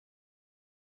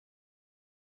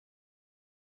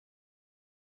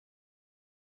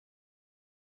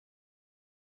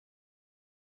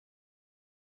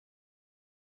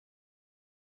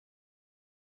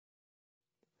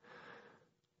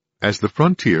As the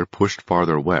frontier pushed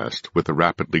farther west with the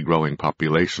rapidly growing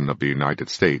population of the United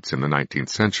States in the 19th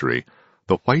century,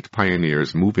 the white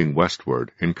pioneers moving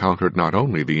westward encountered not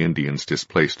only the Indians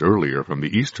displaced earlier from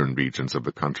the eastern regions of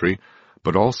the country,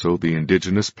 but also the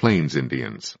indigenous Plains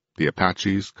Indians, the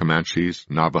Apaches, Comanches,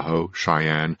 Navajo,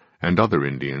 Cheyenne, and other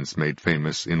Indians made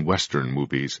famous in Western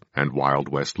movies and Wild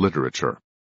West literature.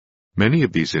 Many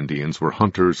of these Indians were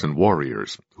hunters and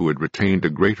warriors who had retained a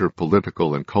greater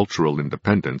political and cultural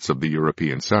independence of the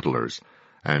European settlers,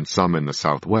 and some in the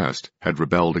Southwest had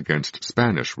rebelled against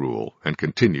Spanish rule and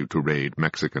continued to raid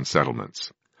Mexican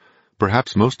settlements.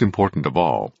 Perhaps most important of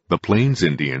all, the Plains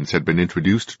Indians had been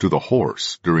introduced to the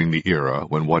horse during the era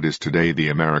when what is today the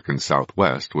American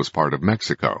Southwest was part of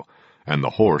Mexico, and the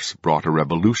horse brought a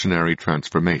revolutionary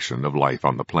transformation of life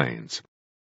on the plains.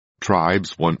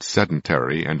 Tribes once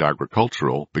sedentary and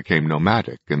agricultural became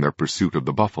nomadic in their pursuit of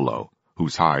the buffalo,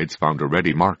 whose hides found a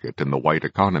ready market in the white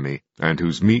economy and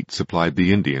whose meat supplied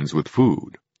the Indians with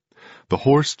food. The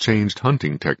horse changed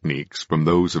hunting techniques from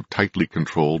those of tightly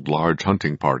controlled large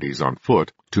hunting parties on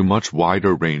foot to much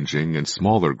wider-ranging and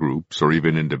smaller groups or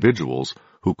even individuals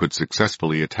who could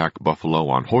successfully attack buffalo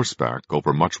on horseback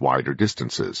over much wider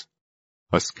distances.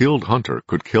 A skilled hunter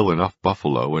could kill enough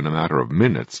buffalo in a matter of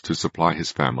minutes to supply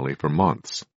his family for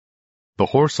months. The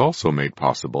horse also made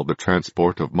possible the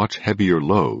transport of much heavier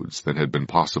loads than had been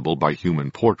possible by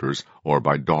human porters or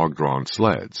by dog-drawn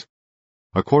sleds.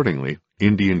 Accordingly,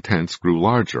 Indian tents grew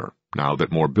larger, now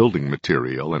that more building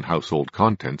material and household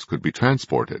contents could be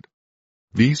transported.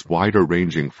 These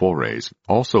wider-ranging forays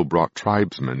also brought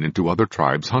tribesmen into other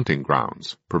tribes' hunting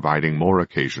grounds, providing more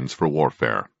occasions for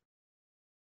warfare.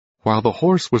 While the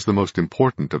horse was the most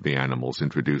important of the animals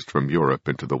introduced from Europe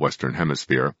into the Western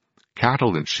Hemisphere,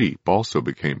 cattle and sheep also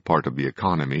became part of the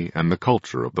economy and the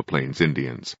culture of the Plains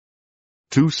Indians.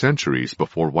 2 centuries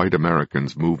before white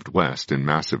Americans moved west in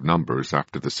massive numbers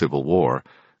after the Civil War,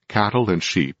 cattle and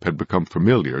sheep had become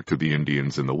familiar to the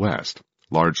Indians in the West,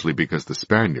 largely because the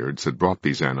Spaniards had brought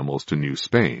these animals to New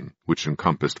Spain, which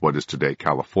encompassed what is today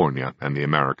California and the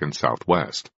American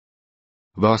Southwest.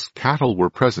 Thus, cattle were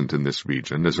present in this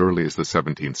region as early as the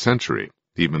 17th century,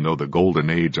 even though the golden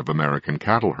age of American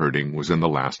cattle herding was in the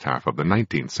last half of the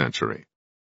 19th century.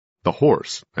 The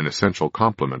horse, an essential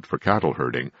complement for cattle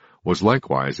herding, was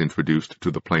likewise introduced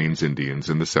to the Plains Indians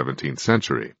in the 17th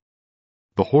century.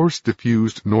 The horse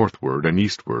diffused northward and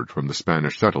eastward from the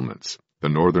Spanish settlements, the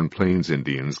northern Plains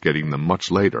Indians getting them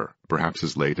much later, perhaps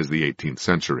as late as the 18th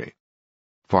century.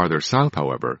 Farther south,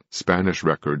 however, Spanish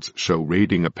records show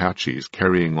raiding Apaches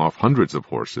carrying off hundreds of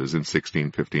horses in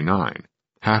 1659.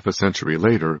 Half a century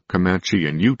later, Comanche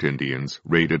and Ute Indians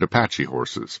raided Apache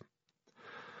horses.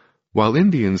 While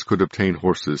Indians could obtain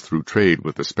horses through trade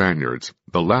with the Spaniards,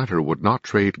 the latter would not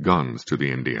trade guns to the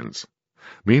Indians.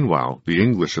 Meanwhile, the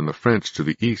English and the French to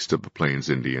the east of the Plains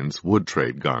Indians would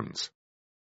trade guns.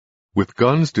 With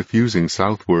guns diffusing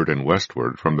southward and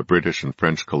westward from the British and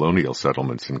French colonial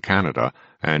settlements in Canada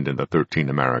and in the 13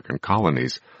 American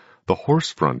colonies, the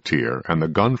horse frontier and the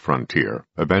gun frontier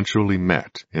eventually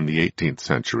met in the 18th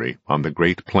century on the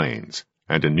Great Plains,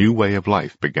 and a new way of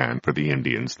life began for the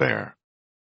Indians there.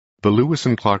 The Lewis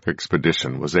and Clark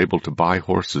expedition was able to buy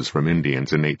horses from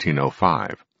Indians in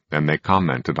 1805, and they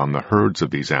commented on the herds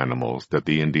of these animals that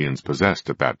the Indians possessed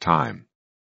at that time.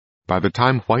 By the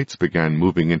time whites began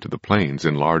moving into the plains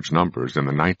in large numbers in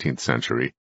the 19th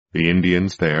century, the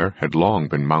Indians there had long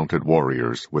been mounted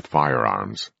warriors with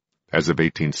firearms. As of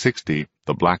 1860,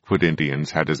 the Blackfoot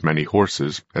Indians had as many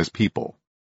horses as people.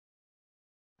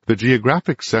 The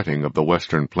geographic setting of the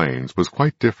Western Plains was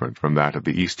quite different from that of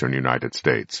the eastern United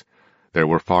States. There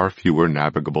were far fewer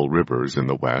navigable rivers in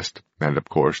the west, and of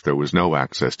course there was no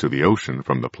access to the ocean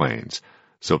from the plains,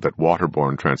 so that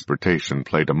waterborne transportation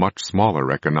played a much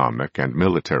smaller economic and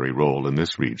military role in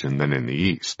this region than in the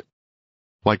east.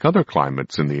 Like other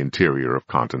climates in the interior of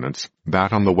continents,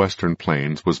 that on the Western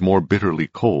Plains was more bitterly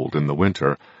cold in the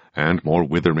winter and more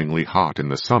witheringly hot in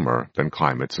the summer than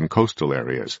climates in coastal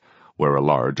areas, where a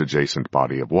large adjacent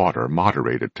body of water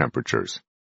moderated temperatures.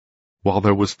 While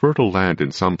there was fertile land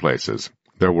in some places,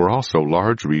 there were also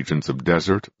large regions of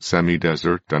desert,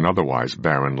 semi-desert, and otherwise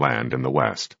barren land in the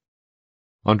west.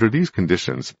 Under these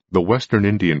conditions, the Western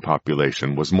Indian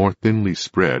population was more thinly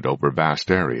spread over vast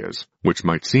areas, which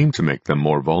might seem to make them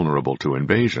more vulnerable to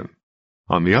invasion.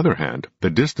 On the other hand,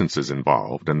 the distances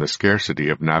involved and the scarcity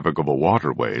of navigable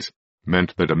waterways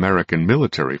meant that American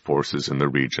military forces in the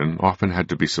region often had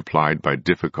to be supplied by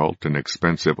difficult and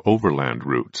expensive overland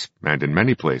routes, and in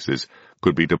many places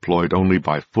could be deployed only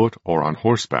by foot or on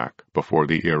horseback before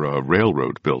the era of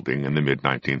railroad building in the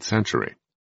mid-19th century.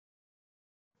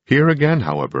 Here again,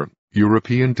 however,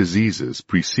 European diseases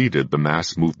preceded the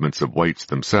mass movements of whites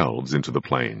themselves into the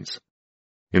plains.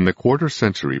 In the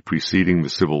quarter-century preceding the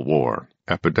Civil War,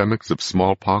 epidemics of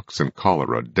smallpox and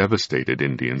cholera devastated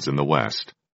Indians in the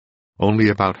West. Only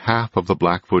about half of the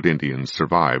Blackfoot Indians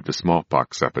survived a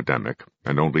smallpox epidemic,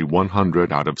 and only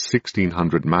 100 out of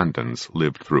 1,600 Mandans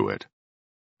lived through it.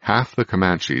 Half the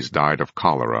Comanches died of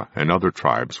cholera, and other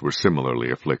tribes were similarly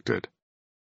afflicted.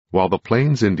 While the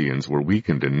Plains Indians were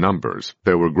weakened in numbers,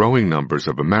 there were growing numbers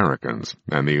of Americans,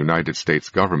 and the United States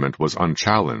government was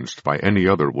unchallenged by any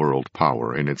other world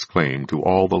power in its claim to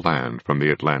all the land from the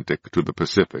Atlantic to the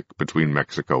Pacific between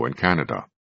Mexico and Canada.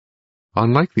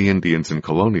 Unlike the Indians in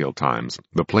colonial times,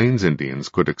 the Plains Indians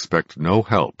could expect no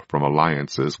help from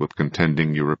alliances with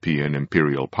contending European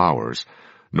imperial powers,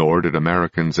 nor did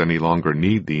Americans any longer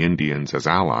need the Indians as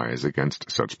allies against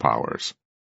such powers.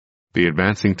 The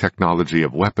advancing technology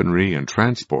of weaponry and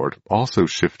transport also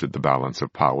shifted the balance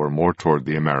of power more toward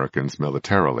the Americans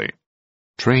militarily.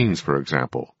 Trains, for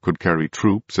example, could carry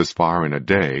troops as far in a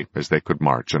day as they could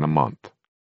march in a month.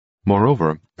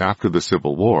 Moreover, after the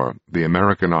Civil War, the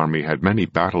American Army had many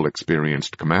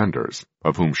battle-experienced commanders,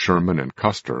 of whom Sherman and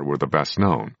Custer were the best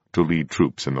known, to lead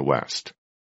troops in the West.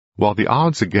 While the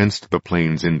odds against the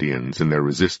Plains Indians in their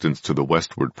resistance to the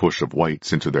westward push of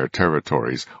whites into their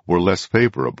territories were less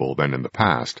favorable than in the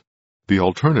past, the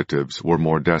alternatives were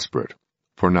more desperate,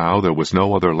 for now there was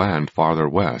no other land farther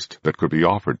west that could be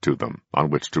offered to them on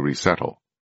which to resettle.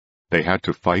 They had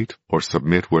to fight or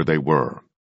submit where they were.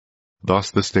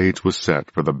 Thus the stage was set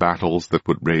for the battles that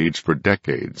would rage for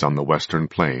decades on the western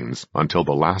plains until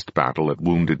the last battle at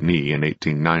Wounded Knee in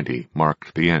 1890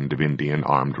 marked the end of Indian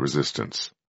armed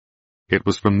resistance. It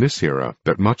was from this era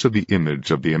that much of the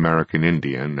image of the American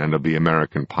Indian and of the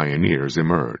American pioneers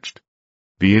emerged.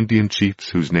 The Indian chiefs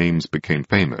whose names became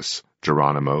famous,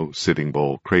 Geronimo, Sitting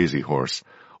Bull, Crazy Horse,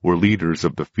 were leaders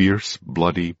of the fierce,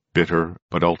 bloody, bitter,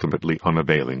 but ultimately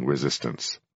unavailing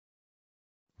resistance.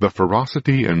 The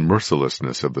ferocity and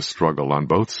mercilessness of the struggle on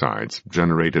both sides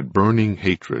generated burning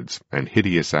hatreds and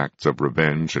hideous acts of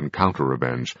revenge and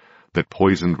counter-revenge that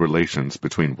poisoned relations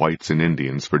between whites and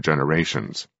Indians for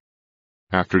generations.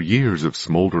 After years of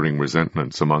smoldering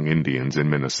resentments among Indians in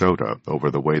Minnesota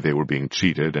over the way they were being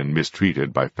cheated and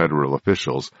mistreated by federal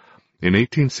officials, in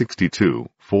 1862,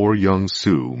 4 young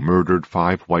Sioux murdered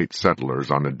 5 white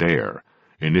settlers on a dare,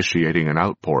 initiating an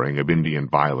outpouring of Indian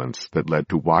violence that led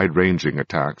to wide-ranging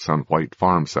attacks on white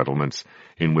farm settlements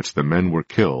in which the men were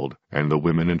killed and the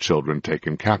women and children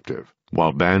taken captive,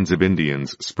 while bands of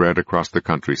Indians spread across the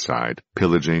countryside,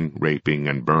 pillaging, raping,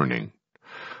 and burning.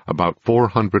 About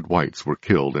 400 whites were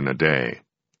killed in a day.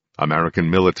 American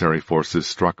military forces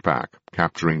struck back,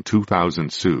 capturing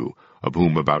 2,000 Sioux, of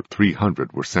whom about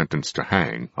 300 were sentenced to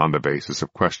hang on the basis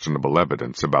of questionable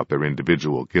evidence about their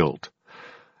individual guilt.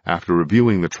 After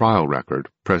reviewing the trial record,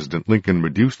 President Lincoln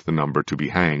reduced the number to be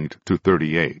hanged to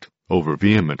 38, over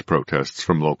vehement protests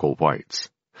from local whites.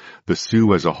 The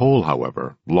Sioux as a whole,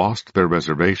 however, lost their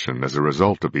reservation as a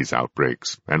result of these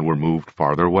outbreaks and were moved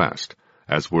farther west,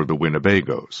 as were the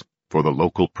Winnebagos, for the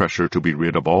local pressure to be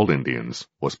rid of all Indians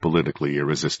was politically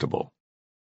irresistible.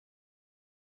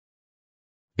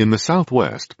 In the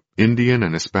Southwest, Indian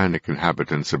and Hispanic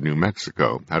inhabitants of New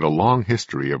Mexico had a long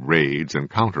history of raids and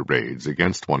counter-raids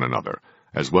against one another,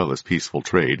 as well as peaceful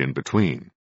trade in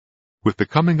between. With the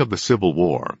coming of the Civil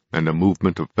War and a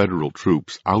movement of federal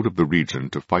troops out of the region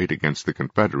to fight against the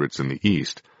Confederates in the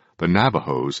east, the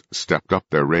Navajos stepped up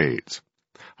their raids.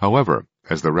 However,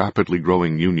 as the rapidly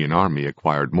growing Union Army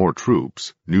acquired more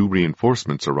troops, new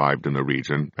reinforcements arrived in the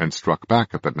region and struck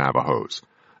back at the Navajos,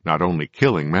 not only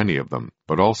killing many of them,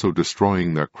 but also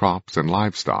destroying their crops and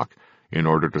livestock in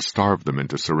order to starve them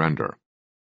into surrender.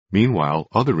 Meanwhile,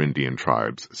 other Indian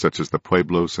tribes, such as the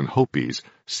Pueblos and Hopis,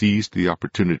 seized the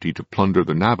opportunity to plunder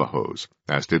the Navajos,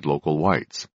 as did local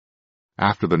whites.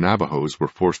 After the Navajos were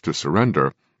forced to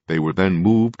surrender, they were then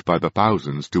moved by the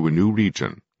thousands to a new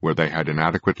region, where they had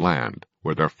inadequate land,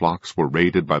 where their flocks were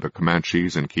raided by the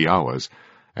Comanches and Kiowas,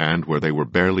 and where they were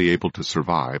barely able to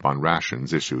survive on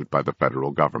rations issued by the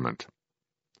federal government.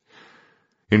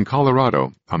 In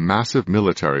Colorado, a massive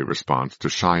military response to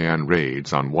Cheyenne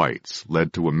raids on whites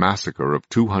led to a massacre of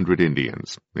 200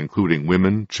 Indians, including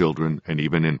women, children, and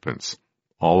even infants,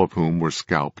 all of whom were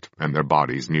scalped and their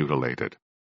bodies mutilated.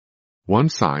 One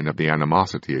sign of the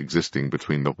animosity existing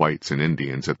between the whites and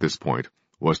Indians at this point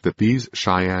was that these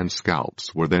Cheyenne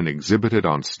scalps were then exhibited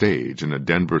on stage in a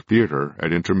Denver theater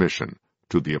at intermission,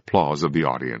 to the applause of the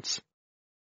audience.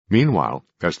 Meanwhile,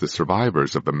 as the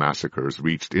survivors of the massacres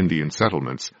reached Indian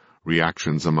settlements,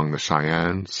 reactions among the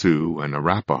Cheyenne, Sioux, and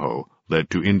Arapaho led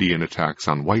to Indian attacks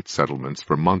on white settlements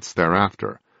for months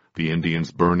thereafter, the Indians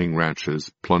burning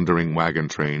ranches, plundering wagon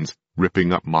trains,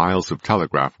 ripping up miles of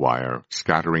telegraph wire,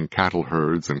 scattering cattle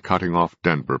herds, and cutting off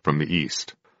Denver from the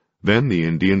east. Then the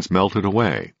Indians melted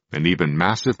away, and even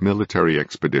massive military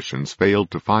expeditions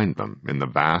failed to find them in the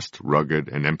vast, rugged,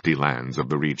 and empty lands of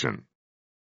the region.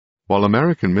 While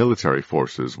American military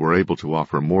forces were able to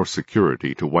offer more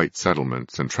security to white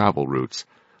settlements and travel routes,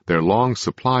 their long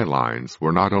supply lines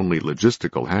were not only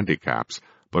logistical handicaps,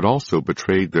 but also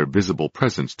betrayed their visible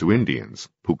presence to Indians,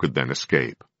 who could then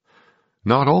escape.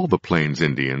 Not all the Plains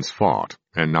Indians fought,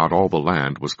 and not all the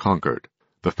land was conquered.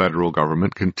 The federal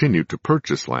government continued to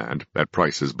purchase land at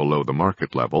prices below the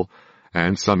market level,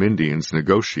 and some Indians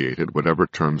negotiated whatever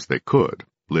terms they could,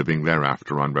 living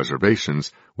thereafter on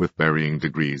reservations with varying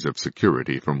degrees of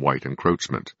security from white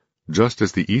encroachment. Just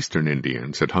as the eastern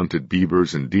Indians had hunted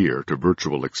beavers and deer to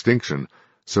virtual extinction,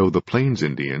 so the Plains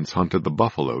Indians hunted the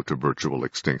buffalo to virtual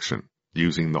extinction,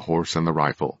 using the horse and the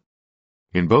rifle.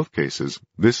 In both cases,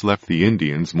 this left the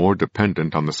Indians more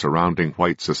dependent on the surrounding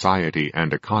white society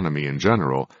and economy in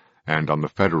general, and on the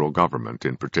federal government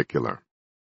in particular.